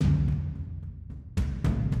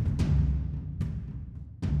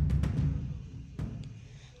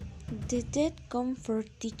The dad come for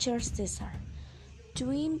teacher Cesar.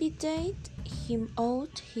 To invite him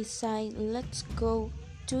out, he said, "Let's go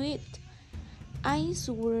to it. I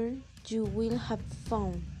swear you will have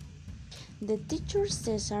fun." The teacher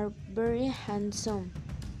Cesar very handsome.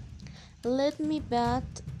 "Let me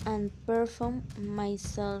bathe and perfume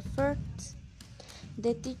myself first."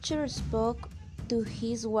 The teacher spoke to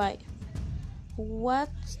his wife.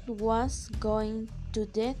 "What was going to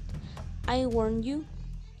that? I warn you."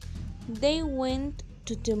 They went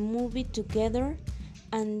to the movie together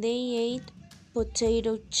and they ate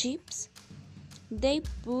potato chips. They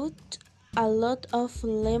put a lot of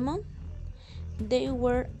lemon. They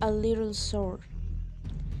were a little sour.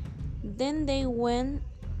 Then they went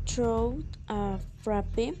through a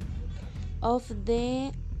frappe of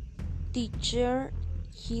the teacher,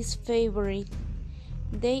 his favorite.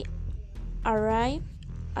 They arrived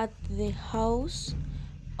at the house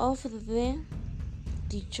of the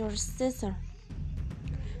teacher Cesar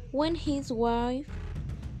when his wife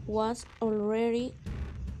was already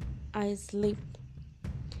asleep.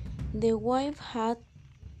 The wife had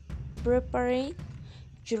prepared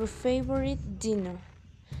your favorite dinner,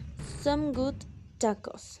 some good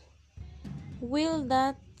tacos. "Well,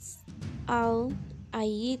 that's all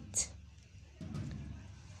I eat."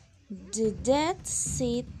 The dad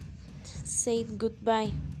said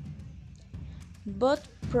goodbye, but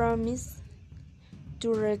promised to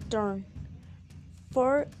return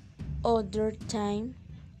for other time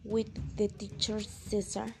with the teacher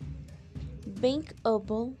Cesar, being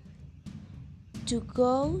able to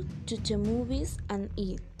go to the movies and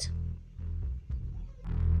eat.